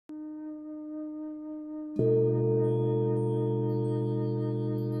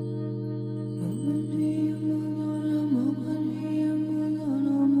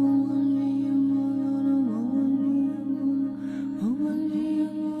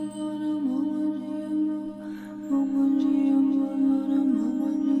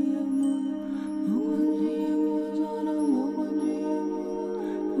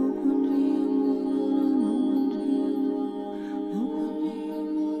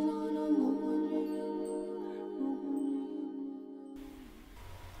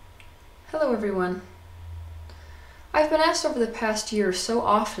Hello everyone. I've been asked over the past year so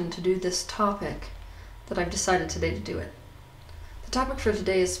often to do this topic that I've decided today to do it. The topic for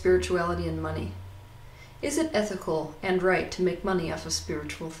today is spirituality and money. Is it ethical and right to make money off of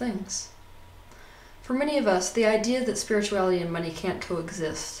spiritual things? For many of us, the idea that spirituality and money can't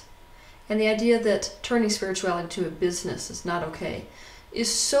coexist, and the idea that turning spirituality to a business is not okay,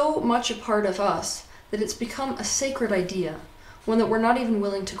 is so much a part of us that it's become a sacred idea, one that we're not even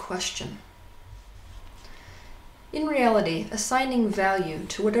willing to question. In reality, assigning value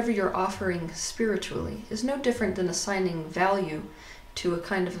to whatever you're offering spiritually is no different than assigning value to a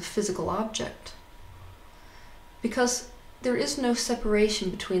kind of a physical object. Because there is no separation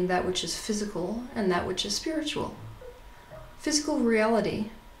between that which is physical and that which is spiritual. Physical reality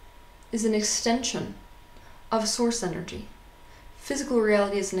is an extension of source energy. Physical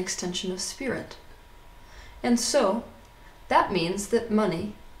reality is an extension of spirit. And so, that means that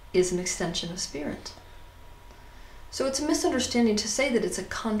money is an extension of spirit. So it's a misunderstanding to say that it's a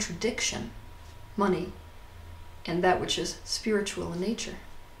contradiction, money, and that which is spiritual in nature.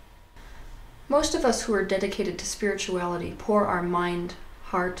 Most of us who are dedicated to spirituality pour our mind,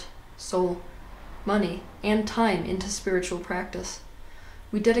 heart, soul, money, and time into spiritual practice.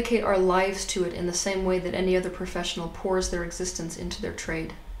 We dedicate our lives to it in the same way that any other professional pours their existence into their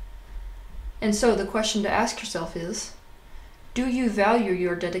trade. And so the question to ask yourself is, do you value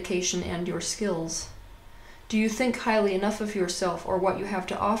your dedication and your skills? Do you think highly enough of yourself or what you have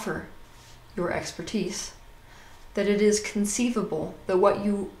to offer, your expertise, that it is conceivable that what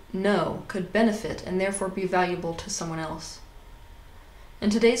you know could benefit and therefore be valuable to someone else? In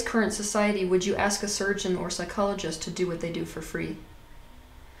today's current society, would you ask a surgeon or psychologist to do what they do for free?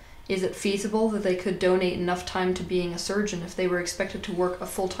 Is it feasible that they could donate enough time to being a surgeon if they were expected to work a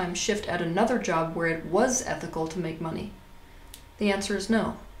full-time shift at another job where it was ethical to make money? The answer is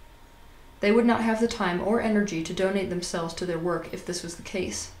no. They would not have the time or energy to donate themselves to their work if this was the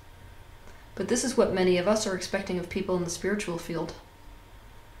case. But this is what many of us are expecting of people in the spiritual field.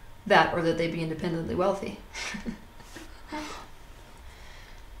 That, or that they be independently wealthy.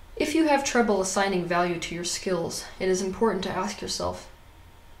 If you have trouble assigning value to your skills, it is important to ask yourself,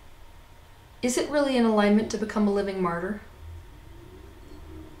 is it really in alignment to become a living martyr?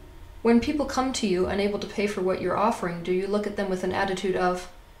 When people come to you unable to pay for what you're offering, do you look at them with an attitude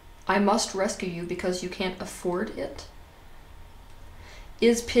of, I must rescue you because you can't afford it?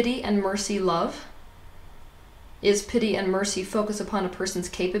 Is pity and mercy love? Is pity and mercy focus upon a person's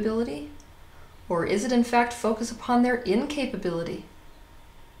capability? Or is it in fact focus upon their incapability?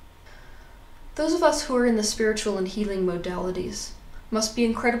 Those of us who are in the spiritual and healing modalities must be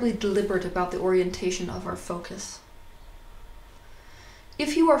incredibly deliberate about the orientation of our focus.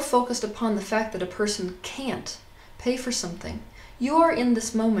 If you are focused upon the fact that a person can't pay for something, you are in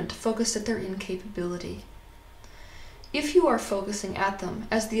this moment focused at their incapability. If you are focusing at them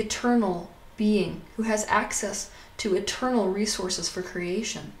as the eternal being who has access to eternal resources for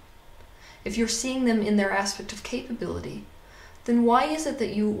creation, if you're seeing them in their aspect of capability, then why is it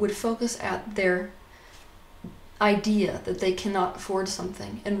that you would focus at their idea that they cannot afford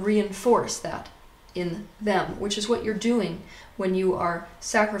something and reinforce that in them, which is what you're doing when you are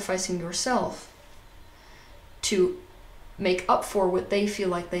sacrificing yourself to make up for what they feel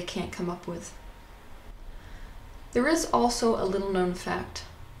like they can't come up with? There is also a little known fact.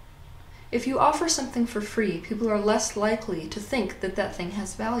 If you offer something for free, people are less likely to think that that thing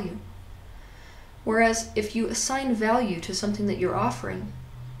has value. Whereas if you assign value to something that you're offering,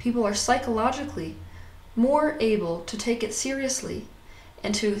 people are psychologically more able to take it seriously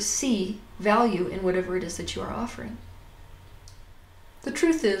and to see value in whatever it is that you are offering. The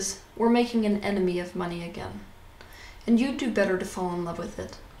truth is, we're making an enemy of money again, and you'd do better to fall in love with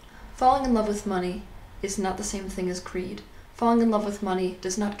it. Falling in love with money is not the same thing as greed. Falling in love with money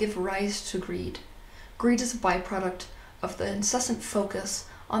does not give rise to greed. Greed is a byproduct of the incessant focus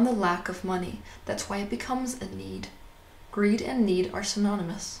on the lack of money. That's why it becomes a need. Greed and need are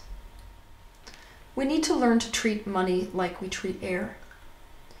synonymous. We need to learn to treat money like we treat air.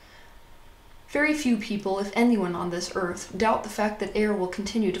 Very few people, if anyone on this earth, doubt the fact that air will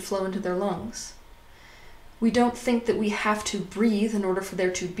continue to flow into their lungs. We don't think that we have to breathe in order for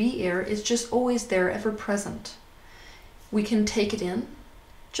there to be air. It's just always there, ever present. We can take it in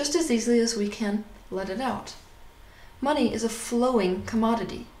just as easily as we can let it out. Money is a flowing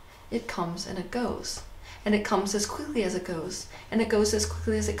commodity. It comes and it goes. And it comes as quickly as it goes. And it goes as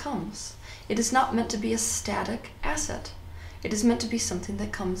quickly as it comes. It is not meant to be a static asset. It is meant to be something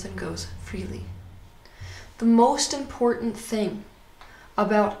that comes and goes freely. The most important thing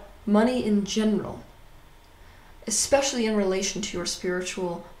about money in general, especially in relation to your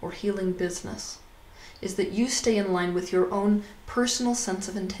spiritual or healing business, is that you stay in line with your own personal sense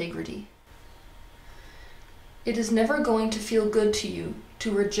of integrity. It is never going to feel good to you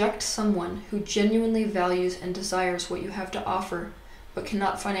to reject someone who genuinely values and desires what you have to offer, but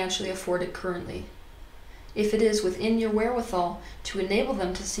cannot financially afford it currently. If it is within your wherewithal to enable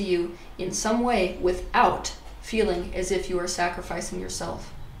them to see you in some way without feeling as if you are sacrificing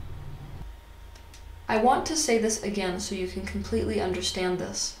yourself. I want to say this again so you can completely understand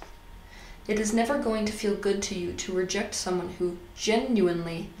this. It is never going to feel good to you to reject someone who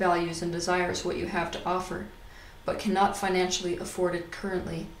genuinely values and desires what you have to offer, but cannot financially afford it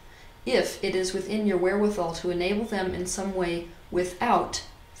currently, if it is within your wherewithal to enable them in some way without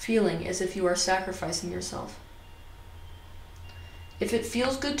feeling as if you are sacrificing yourself. If it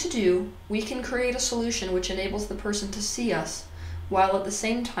feels good to do, we can create a solution which enables the person to see us, while at the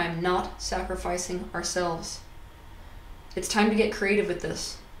same time not sacrificing ourselves. It's time to get creative with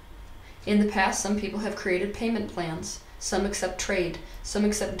this. In the past, some people have created payment plans. Some accept trade. Some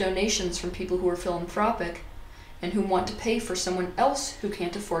accept donations from people who are philanthropic and who want to pay for someone else who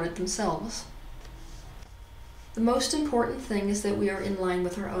can't afford it themselves. The most important thing is that we are in line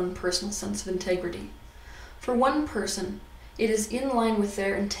with our own personal sense of integrity. For one person, it is in line with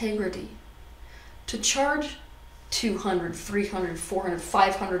their integrity to charge $200, $300, $400,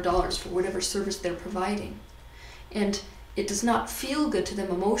 $500 for whatever service they're providing. And it does not feel good to them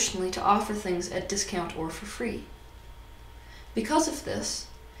emotionally to offer things at discount or for free. Because of this,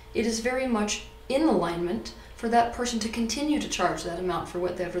 it is very much in alignment for that person to continue to charge that amount for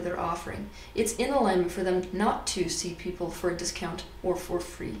whatever they're offering. It's in alignment for them not to see people for a discount or for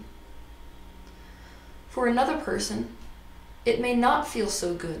free. For another person, it may not feel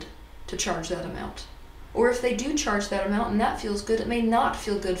so good to charge that amount. Or if they do charge that amount and that feels good, it may not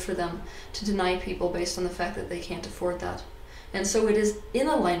feel good for them to deny people based on the fact that they can't afford that. And so it is in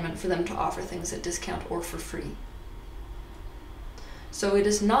alignment for them to offer things at discount or for free. So it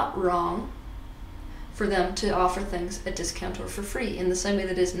is not wrong for them to offer things at discount or for free, in the same way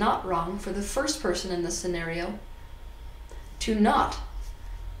that it is not wrong for the first person in this scenario to not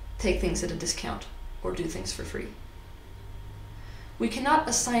take things at a discount or do things for free. We cannot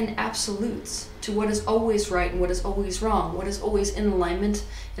assign absolutes to what is always right and what is always wrong, what is always in alignment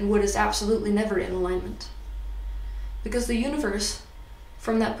and what is absolutely never in alignment. Because the universe,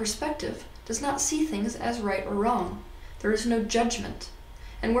 from that perspective, does not see things as right or wrong. There is no judgment.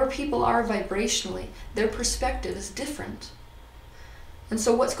 And where people are vibrationally, their perspective is different. And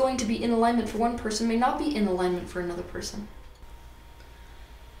so what's going to be in alignment for one person may not be in alignment for another person.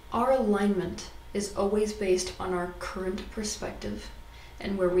 Our alignment is always based on our current perspective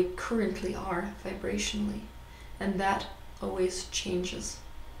and where we currently are vibrationally. And that always changes.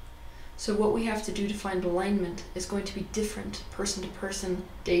 So what we have to do to find alignment is going to be different person to person,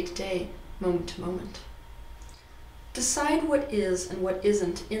 day to day, moment to moment. Decide what is and what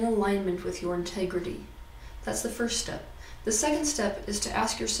isn't in alignment with your integrity. That's the first step. The second step is to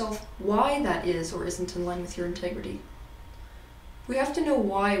ask yourself why that is or isn't in line with your integrity. We have to know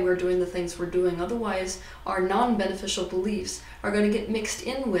why we're doing the things we're doing, otherwise our non-beneficial beliefs are going to get mixed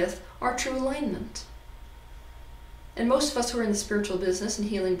in with our true alignment. And most of us who are in the spiritual business and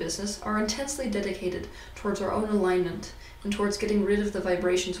healing business are intensely dedicated towards our own alignment and towards getting rid of the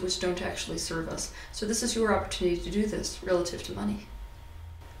vibrations which don't actually serve us. So this is your opportunity to do this relative to money.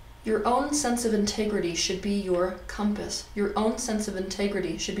 Your own sense of integrity should be your compass. Your own sense of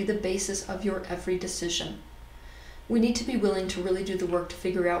integrity should be the basis of your every decision. We need to be willing to really do the work to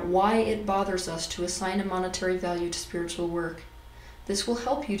figure out why it bothers us to assign a monetary value to spiritual work. This will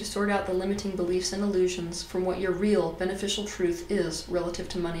help you to sort out the limiting beliefs and illusions from what your real beneficial truth is relative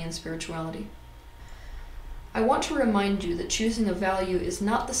to money and spirituality. I want to remind you that choosing a value is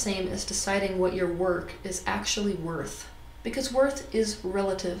not the same as deciding what your work is actually worth, because worth is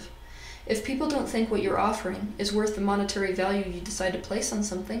relative. If people don't think what you're offering is worth the monetary value you decide to place on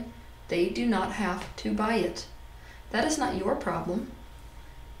something, they do not have to buy it. That is not your problem.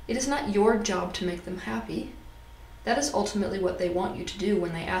 It is not your job to make them happy. That is ultimately what they want you to do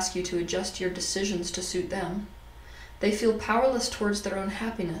when they ask you to adjust your decisions to suit them. They feel powerless towards their own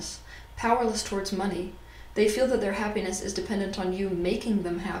happiness, powerless towards money, They feel that their happiness is dependent on you making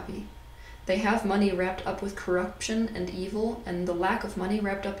them happy. They have money wrapped up with corruption and evil, and the lack of money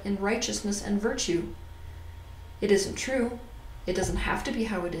wrapped up in righteousness and virtue. It isn't true. It doesn't have to be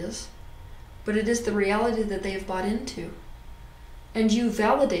how it is. But it is the reality that they have bought into. And you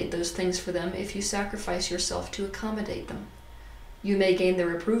validate those things for them if you sacrifice yourself to accommodate them. You may gain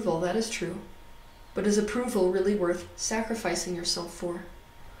their approval, that is true. But is approval really worth sacrificing yourself for?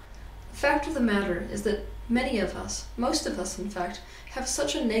 The fact of the matter is that many of us, most of us in fact, have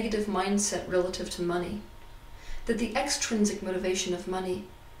such a negative mindset relative to money that the extrinsic motivation of money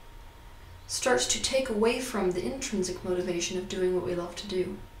starts to take away from the intrinsic motivation of doing what we love to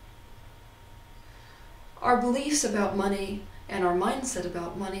do. Our beliefs about money and our mindset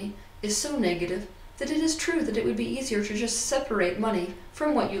about money is so negative that it is true that it would be easier to just separate money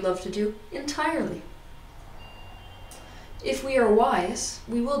from what you love to do entirely. If we are wise,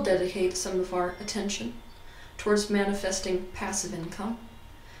 we will dedicate some of our attention towards manifesting passive income,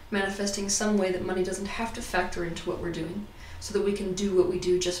 manifesting some way that money doesn't have to factor into what we're doing, so that we can do what we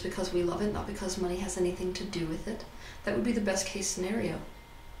do just because we love it, not because money has anything to do with it. That would be the best case scenario.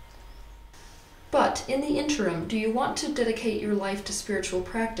 But in the interim, do you want to dedicate your life to spiritual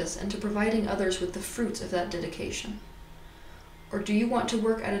practice and to providing others with the fruits of that dedication? Or do you want to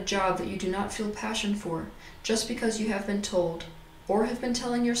work at a job that you do not feel passion for, just because you have been told, or have been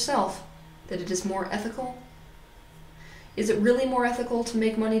telling yourself, that it is more ethical? Is it really more ethical to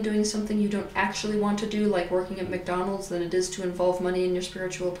make money doing something you don't actually want to do, like working at McDonald's, than it is to involve money in your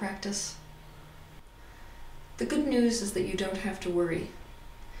spiritual practice? The good news is that you don't have to worry.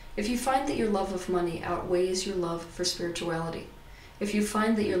 If you find that your love of money outweighs your love for spirituality, if you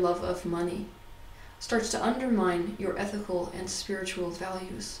find that your love of money starts to undermine your ethical and spiritual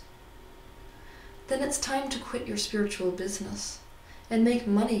values, then it's time to quit your spiritual business and make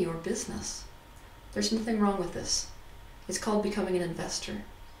money your business. There's nothing wrong with this. It's called becoming an investor.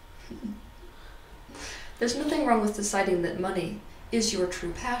 There's nothing wrong with deciding that money is your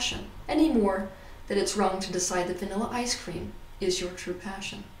true passion, any more than it's wrong to decide that vanilla ice cream is your true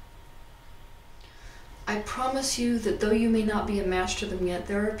passion. I promise you that though you may not be a match to them yet,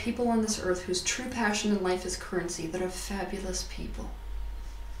 there are people on this earth whose true passion in life is currency that are fabulous people.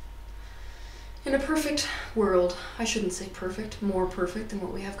 In a perfect world, I shouldn't say perfect, more perfect than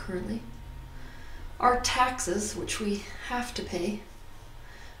what we have currently, our taxes, which we have to pay,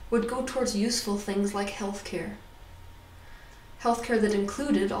 would go towards useful things like healthcare. Healthcare that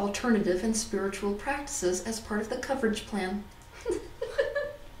included alternative and spiritual practices as part of the coverage plan.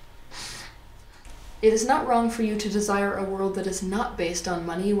 It is not wrong for you to desire a world that is not based on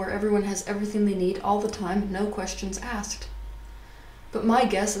money, where everyone has everything they need all the time, no questions asked. But my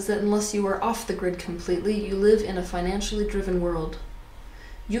guess is that unless you are off the grid completely, you live in a financially driven world.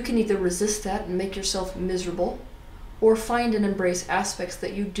 You can either resist that and make yourself miserable, or find and embrace aspects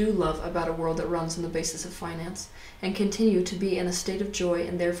that you do love about a world that runs on the basis of finance, and continue to be in a state of joy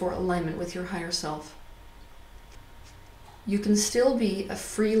and therefore alignment with your higher self. You can still be a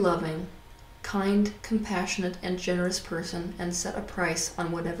free-loving, kind, compassionate, and generous person and set a price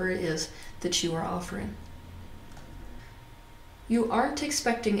on whatever it is that you are offering. You aren't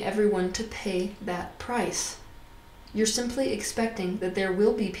expecting everyone to pay that price. You're simply expecting that there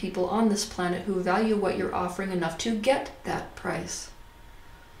will be people on this planet who value what you're offering enough to get that price.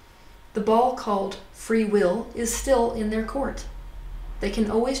 The ball called free will is still in their court. They can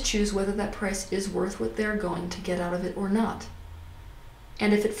always choose whether that price is worth what they're going to get out of it or not.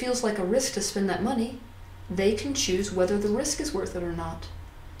 And if it feels like a risk to spend that money, they can choose whether the risk is worth it or not.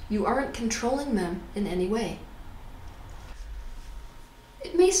 You aren't controlling them in any way.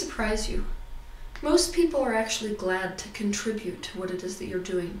 It may surprise you. Most people are actually glad to contribute to what it is that you're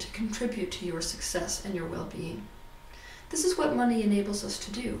doing, to contribute to your success and your well-being. This is what money enables us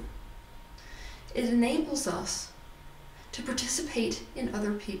to do. It enables us to participate in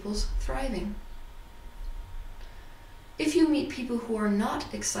other people's thriving. If you meet people who are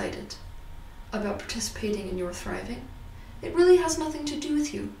not excited about participating in your thriving, it really has nothing to do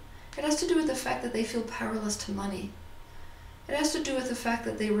with you. It has to do with the fact that they feel powerless to money. It has to do with the fact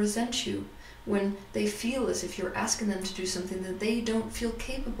that they resent you when they feel as if you're asking them to do something that they don't feel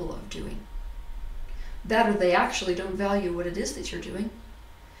capable of doing. That or they actually don't value what it is that you're doing.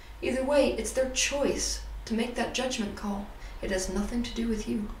 Either way, it's their choice to make that judgment call. It has nothing to do with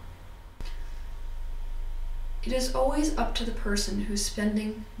you. It is always up to the person who's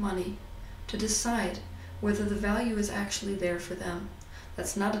spending money to decide whether the value is actually there for them.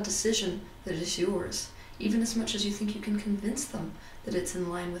 That's not a decision that is yours, even as much as you think you can convince them that it's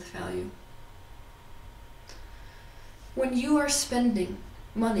in line with value. When you are spending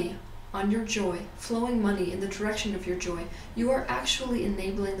money on your joy, flowing money in the direction of your joy, you are actually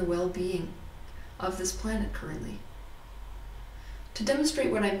enabling the well-being of this planet currently. To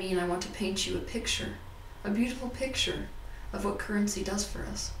demonstrate what I mean, I want to paint you a picture, a beautiful picture of what currency does for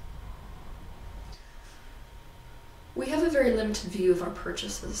us. We have a very limited view of our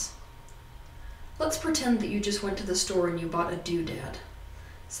purchases. Let's pretend that you just went to the store and you bought a doodad,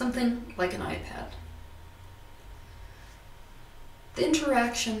 something like an iPad. The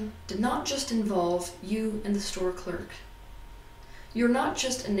interaction did not just involve you and the store clerk. You're not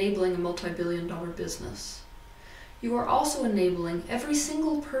just enabling a multi-billion-dollar business. You are also enabling every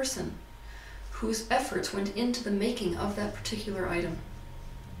single person whose efforts went into the making of that particular item.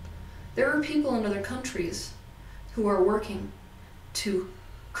 There are people in other countries who are working to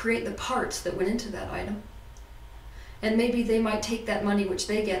create the parts that went into that item. And maybe they might take that money which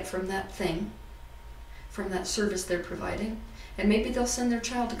they get from that thing, from that service they're providing, and maybe they'll send their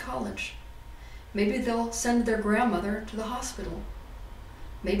child to college. Maybe they'll send their grandmother to the hospital.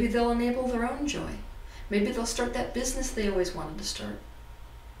 Maybe they'll enable their own joy. Maybe they'll start that business they always wanted to start.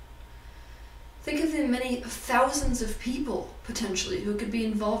 Think of the many thousands of people, potentially, who could be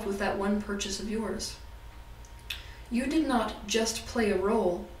involved with that one purchase of yours. You did not just play a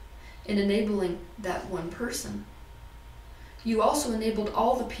role in enabling that one person. You also enabled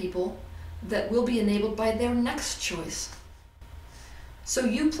all the people that will be enabled by their next choice. So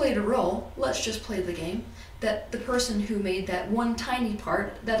you played a role, let's just play the game, that the person who made that one tiny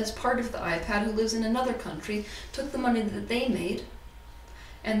part, that is part of the iPad, who lives in another country, took the money that they made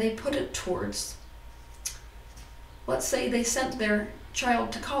and they put it towards, let's say they sent their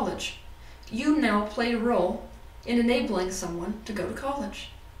child to college. You now play a role in enabling someone to go to college.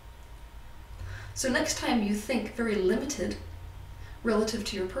 So next time you think very limited relative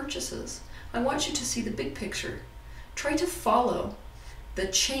to your purchases, I want you to see the big picture. Try to follow the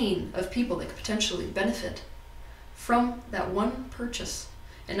chain of people that could potentially benefit from that one purchase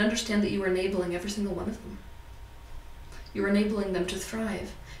and understand that you are enabling every single one of them. You're enabling them to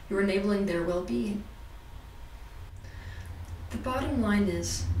thrive. You're enabling their well-being. The bottom line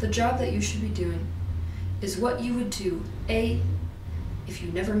is, the job that you should be doing is what you would do, A, if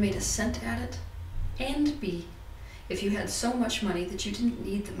you never made a cent at it, and B, if you had so much money that you didn't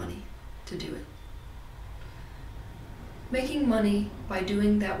need the money to do it. Making money by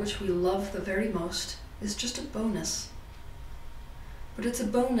doing that which we love the very most is just a bonus. But it's a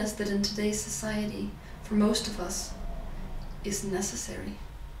bonus that in today's society, for most of us, is necessary.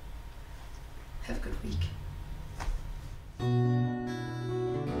 Have a good week.